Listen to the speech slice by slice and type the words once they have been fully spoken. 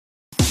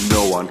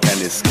No one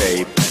can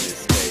escape.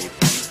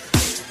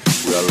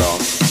 We're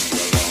lost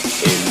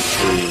in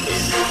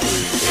dreams.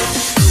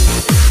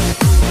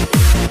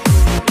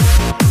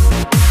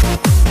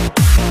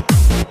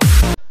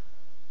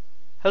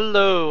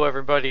 Hello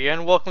everybody,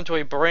 and welcome to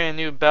a brand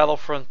new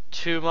Battlefront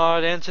 2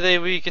 mod, and today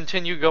we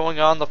continue going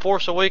on the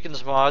Force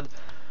Awakens mod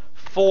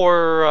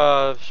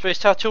for Space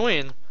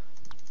Tatooine.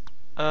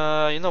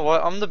 You know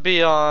what, I'm gonna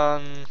be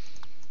on...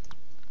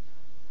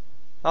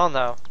 I don't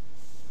know.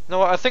 You know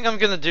what, I think I'm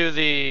gonna do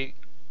the...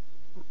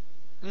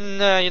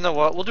 Nah, you know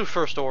what, we'll do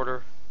First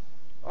Order.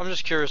 I'm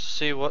just curious to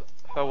see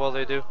how well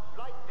they do.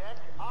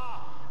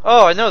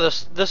 Oh, I know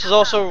this. This is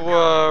also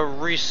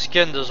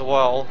reskinned as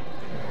well.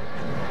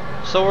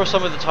 So are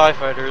some of the TIE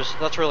fighters.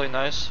 That's really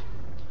nice.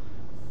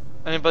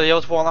 Anybody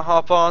else want to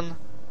hop on?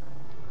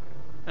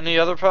 Any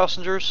other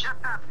passengers?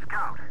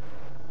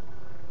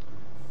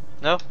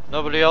 No?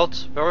 Nobody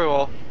else? Very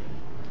well.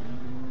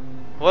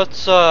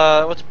 Let's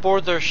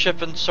board their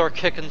ship and start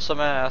kicking some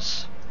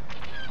ass.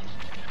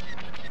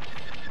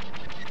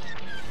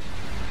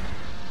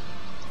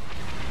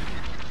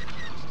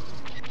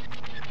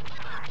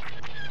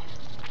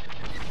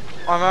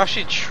 I'm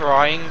actually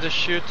trying to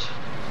shoot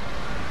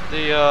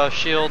the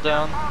shield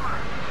down.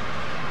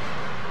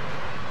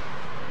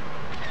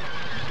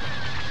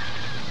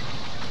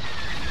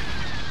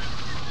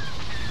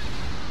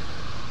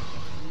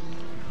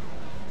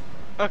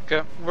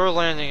 Okay, we're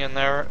landing in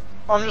there.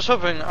 I'm just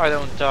hoping I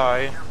don't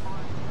die.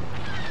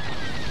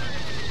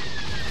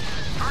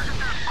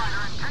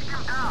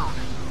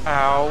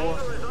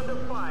 Ow.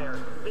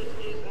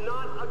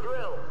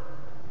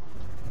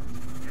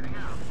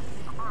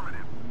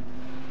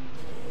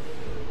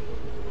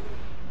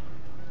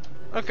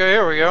 Okay,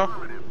 here we go.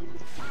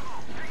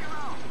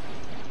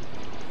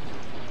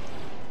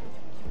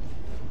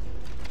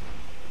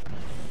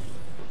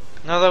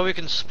 Now that we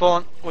can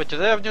spawn... Wait, do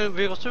they have new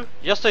vehicles too?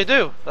 Yes, they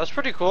do. That's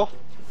pretty cool.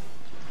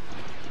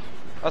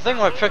 I think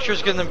my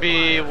picture's gonna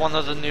be one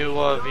of the new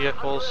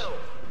vehicles.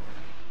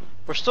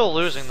 We're still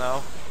losing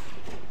though.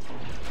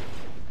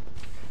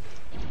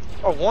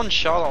 Oh, one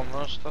shot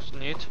almost. That's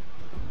neat.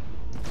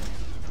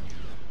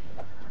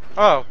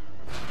 Oh.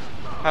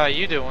 How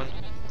you doing?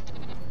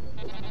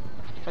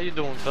 How you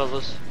doing,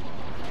 fellas?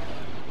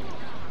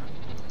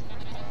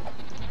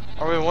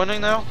 Are we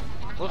winning now?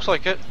 Looks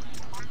like it.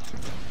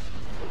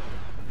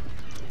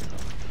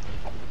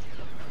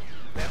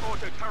 Their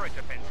auto turret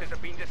defenses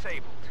have been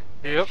disabled.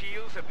 Their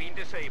shields have been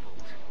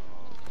disabled.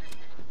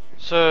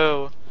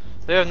 So,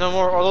 they have no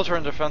more auto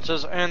turret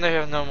defenses, and they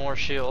have no more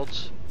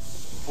shields.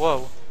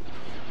 Whoa.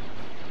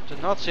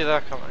 Did not see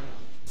that coming.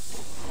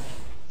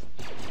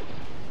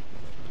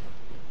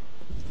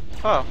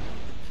 Oh.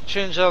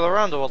 Change that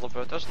around a little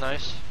bit, that's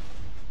nice.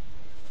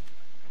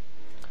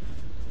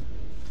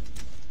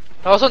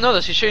 I also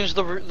noticed he changed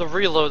the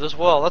reload as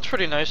well, that's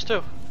pretty nice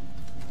too.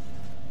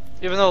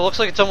 Even though it looks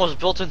like it's almost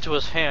built into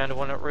his hand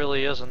when it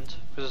really isn't,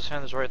 because his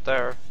hand is right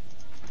there.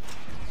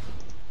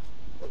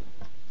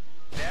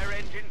 Their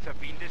engines have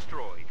been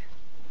destroyed.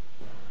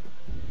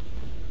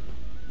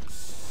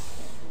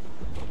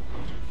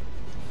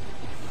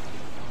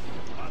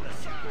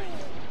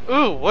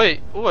 Ooh,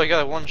 wait, ooh, I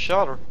got a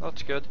one-shotter,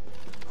 that's good.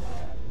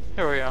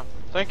 Here we go.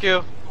 Thank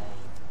you.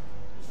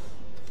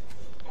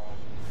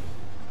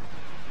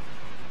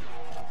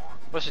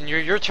 Listen,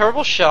 you're a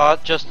terrible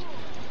shot. Just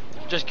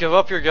give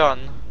up your gun.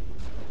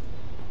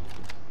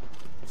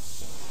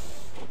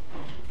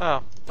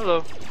 Oh, hello.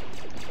 Okay,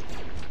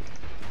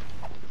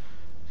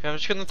 I'm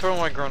just gonna throw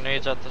my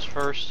grenades at this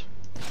first.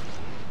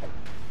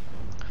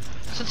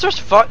 Since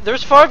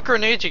there's five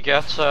grenades you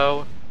get,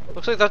 so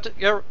looks like that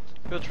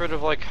gets rid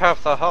of like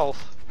half the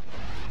health.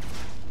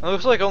 It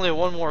looks like only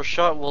one more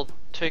shot will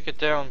take it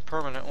down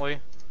permanently.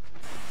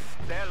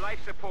 Their life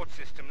support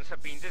systems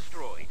have been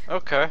destroyed.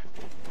 Okay.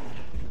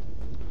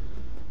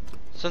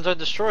 Since I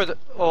destroyed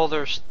all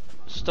their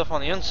stuff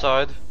on the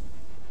inside,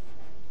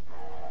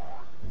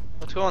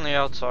 let's go on the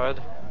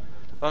outside.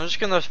 I'm just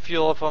gonna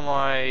fuel up on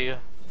my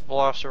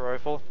blaster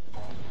rifle.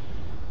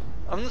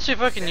 I'm gonna see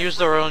if I can use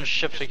their own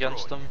ships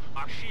against them.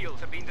 Our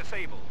shields have been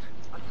disabled.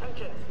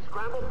 Attention,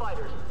 scramble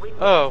fighters.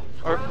 Oh,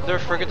 their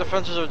frigate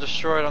defenses are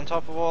destroyed on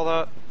top of all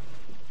that?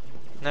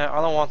 Nah,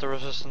 I don't want the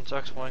Resistance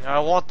X-Wing. I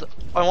want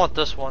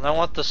this one. I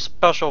want the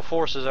Special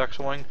Forces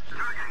X-Wing.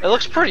 It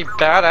looks pretty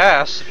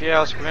badass, if you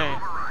ask me.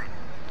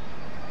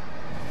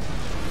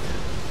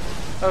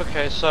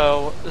 Okay,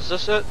 so is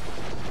this it?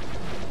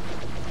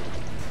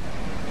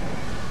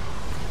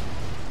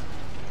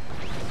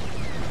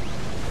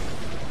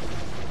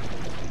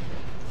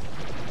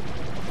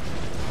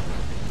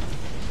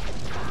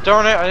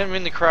 Darn it, I didn't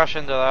mean to crash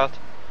into that.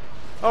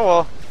 Oh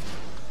well.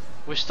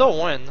 We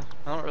still win.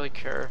 I don't really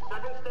care.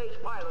 Second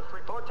stage pilots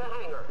report to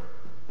hangar.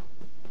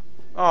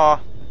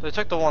 Aw, they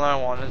took the one I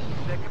wanted.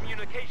 Their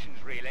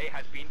communications relay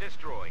has been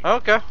destroyed.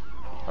 Okay,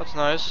 that's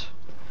nice.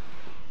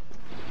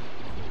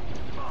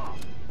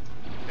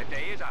 The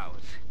day is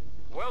ours.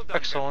 Well done.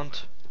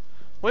 Excellent.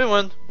 We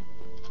win.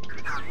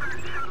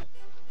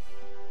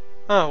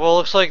 Well,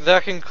 looks like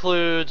that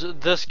concludes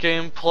this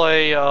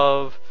gameplay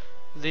of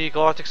the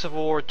Galactic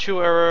Civil War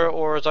 2 era,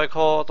 or as I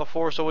call it, the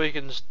Force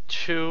Awakens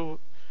 2,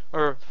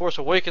 or Force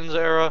Awakens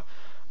era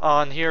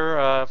on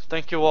here.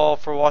 Thank you all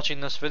for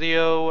watching this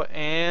video,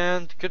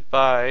 and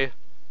goodbye.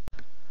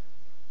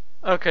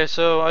 Okay,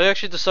 so I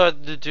actually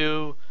decided to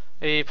do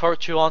a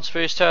part 2 on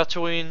Space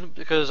Tatooine,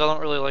 because I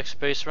don't really like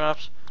space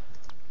maps.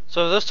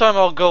 So this time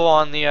I'll go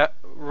on the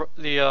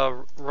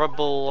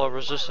Rebel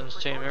Resistance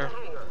team here.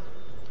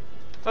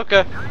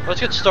 Okay,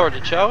 let's get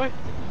started, shall we?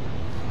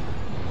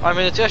 I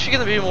mean, it's actually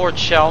going to be more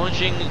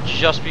challenging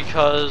just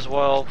because,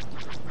 well,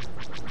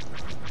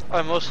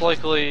 I most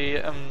likely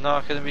am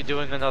not going to be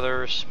doing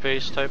another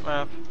space type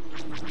map.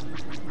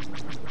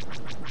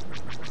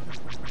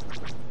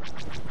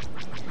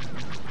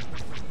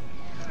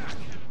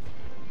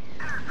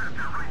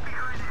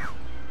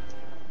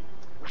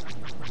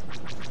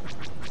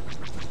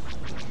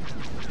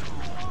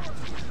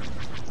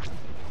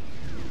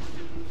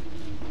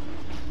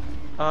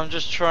 I'm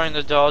just trying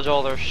to dodge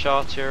all their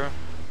shots here.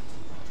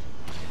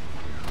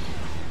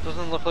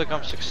 Doesn't look like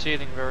I'm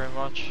succeeding very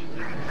much.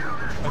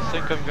 I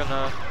think I'm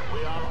gonna...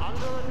 We are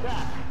under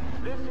attack.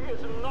 This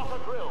is not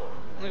a drill.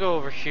 I'm gonna go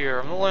over here.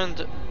 I'm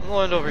gonna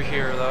land over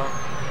here though.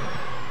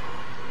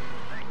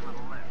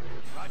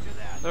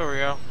 There we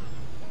go.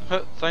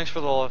 Thanks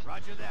for the lift.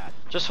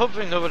 Just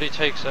hoping nobody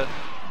takes it.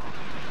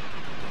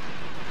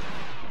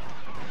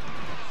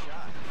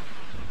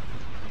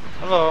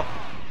 Hello.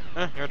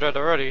 You're dead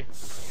already.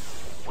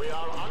 We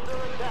are under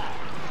attack.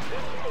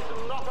 This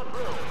is not a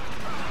drill.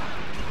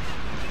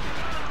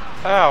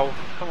 Ow,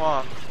 come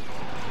on.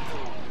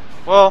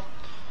 Well,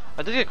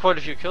 I did get quite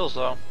a few kills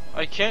though.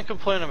 I can't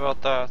complain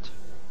about that.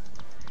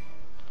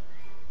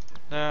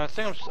 Nah, I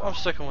think I'm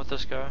sticking with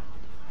this guy.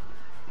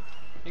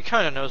 He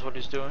kinda knows what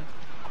he's doing.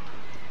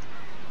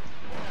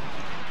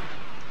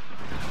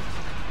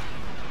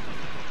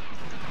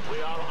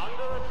 We are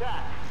under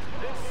attack.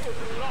 This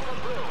is not a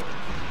drill.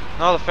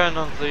 Not a fan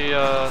of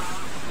the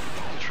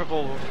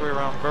triple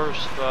 3-round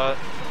burst, but...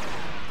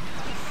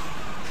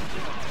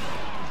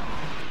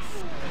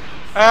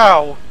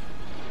 Ow!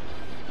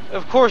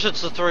 Of course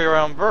it's the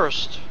 3-round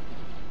burst.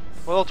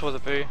 What else would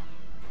it be?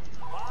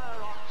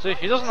 See,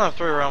 he doesn't have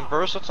 3-round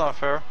burst, that's not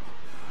fair.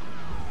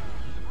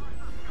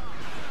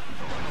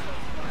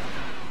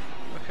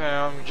 Okay,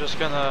 I'm just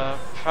gonna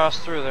pass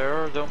through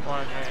there, don't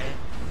mind me.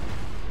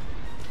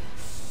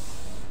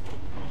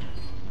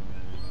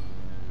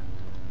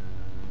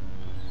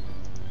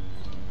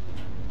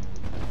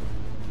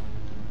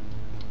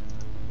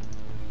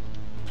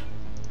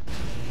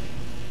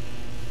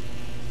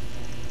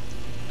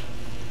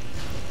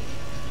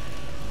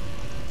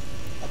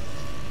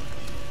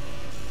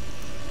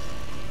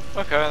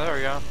 Okay, there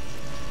we go.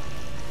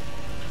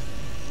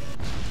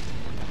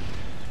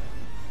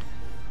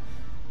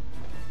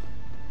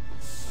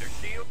 Their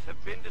shields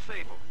have been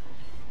disabled.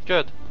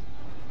 Good.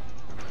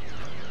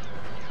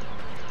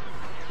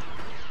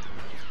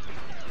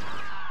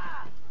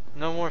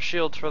 No more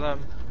shields for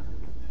them.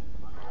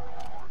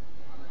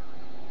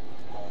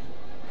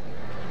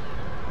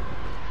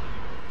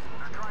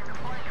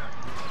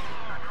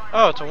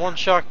 Oh, it's a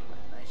one-shot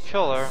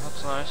kill there.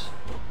 That's nice.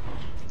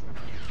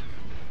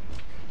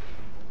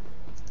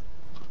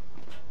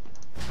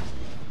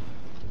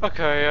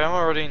 Okay, I'm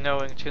already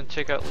knowing it's gonna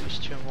take at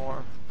least 2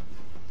 more.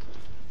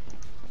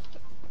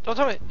 Don't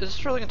tell me, is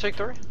this really gonna take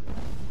 3?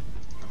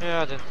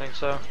 Yeah, I didn't think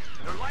so.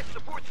 Their life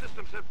support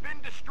systems have been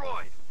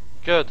destroyed.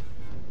 Good.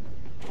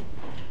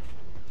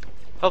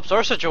 Helps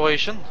our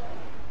situation.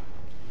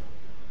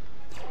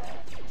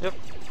 Yep.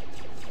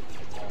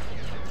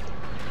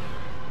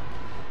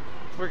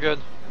 We're good.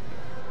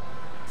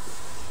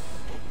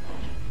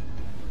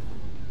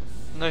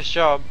 Nice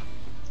job.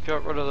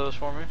 Got rid of those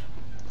for me.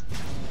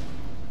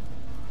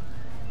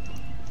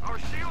 Our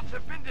shields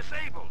have been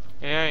disabled.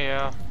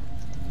 Yeah.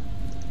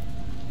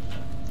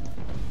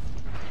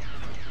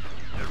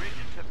 Their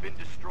engines have been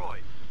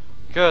destroyed.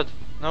 Good.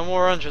 No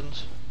more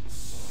engines.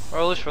 Or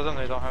at least for them,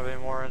 they don't have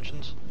any more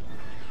engines.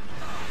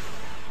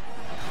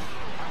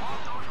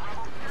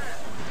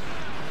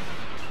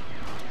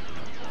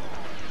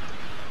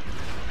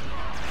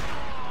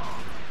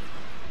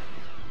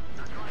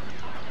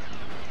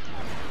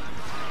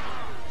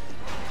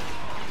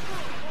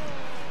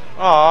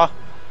 Ah.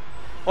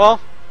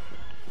 Well,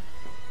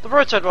 the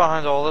bright side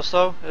behind all this,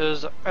 though,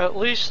 is at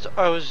least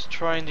I was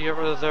trying to get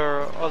rid of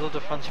their other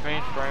defense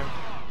mainframe.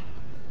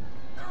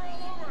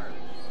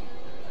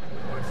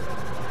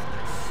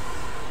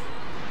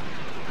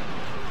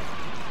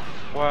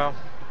 Wow.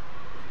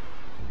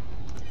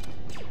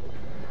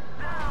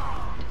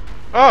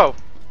 Oh!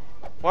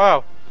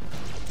 Wow.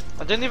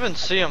 I didn't even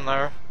see him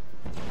there.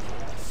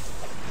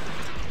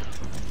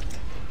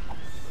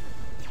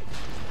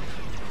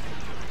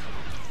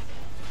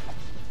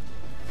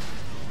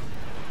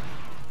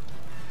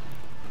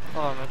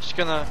 Hold on, I'm just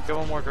gonna get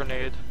one more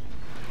grenade.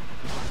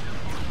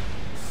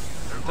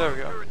 There we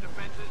go. Turret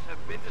defenses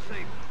have been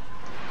disabled.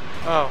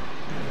 Oh.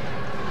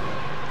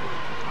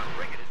 Our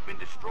frigate has been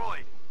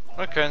destroyed.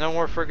 Okay, no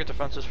more frigate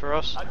defenses for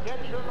us.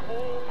 Attention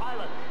all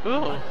pilots. Ooh.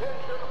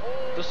 Attention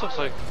all This looks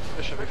like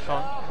it should be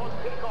fun.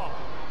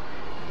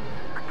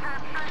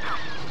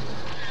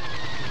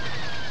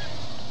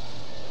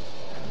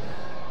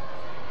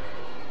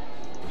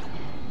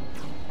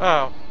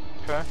 Oh,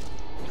 okay.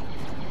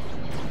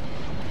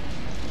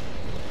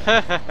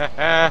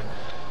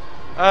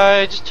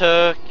 I just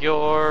took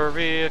your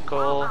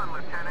vehicle.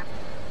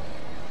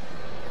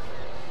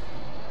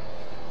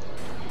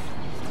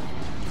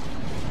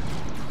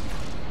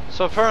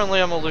 So apparently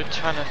I'm a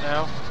lieutenant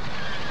now.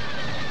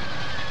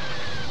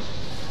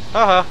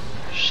 Haha,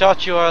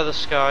 shot you out of the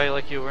sky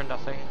like you were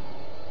nothing.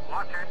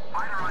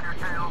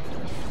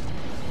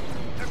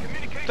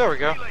 There we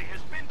go.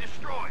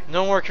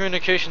 No more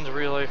communications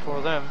relay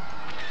for them.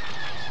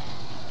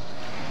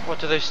 What,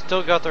 do they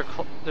still got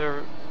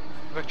their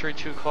Victory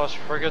 2 class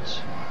frigates?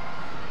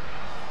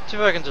 Let's see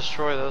if I can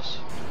destroy this.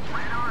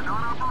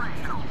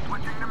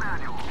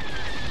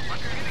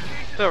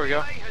 There we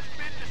go.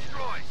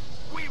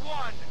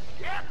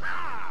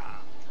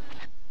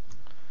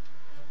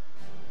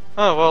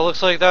 Oh, well,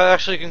 looks like that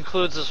actually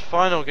concludes this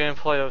final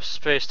gameplay of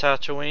Space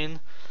Tatooine.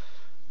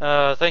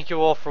 Thank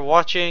you all for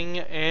watching,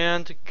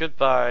 and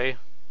goodbye.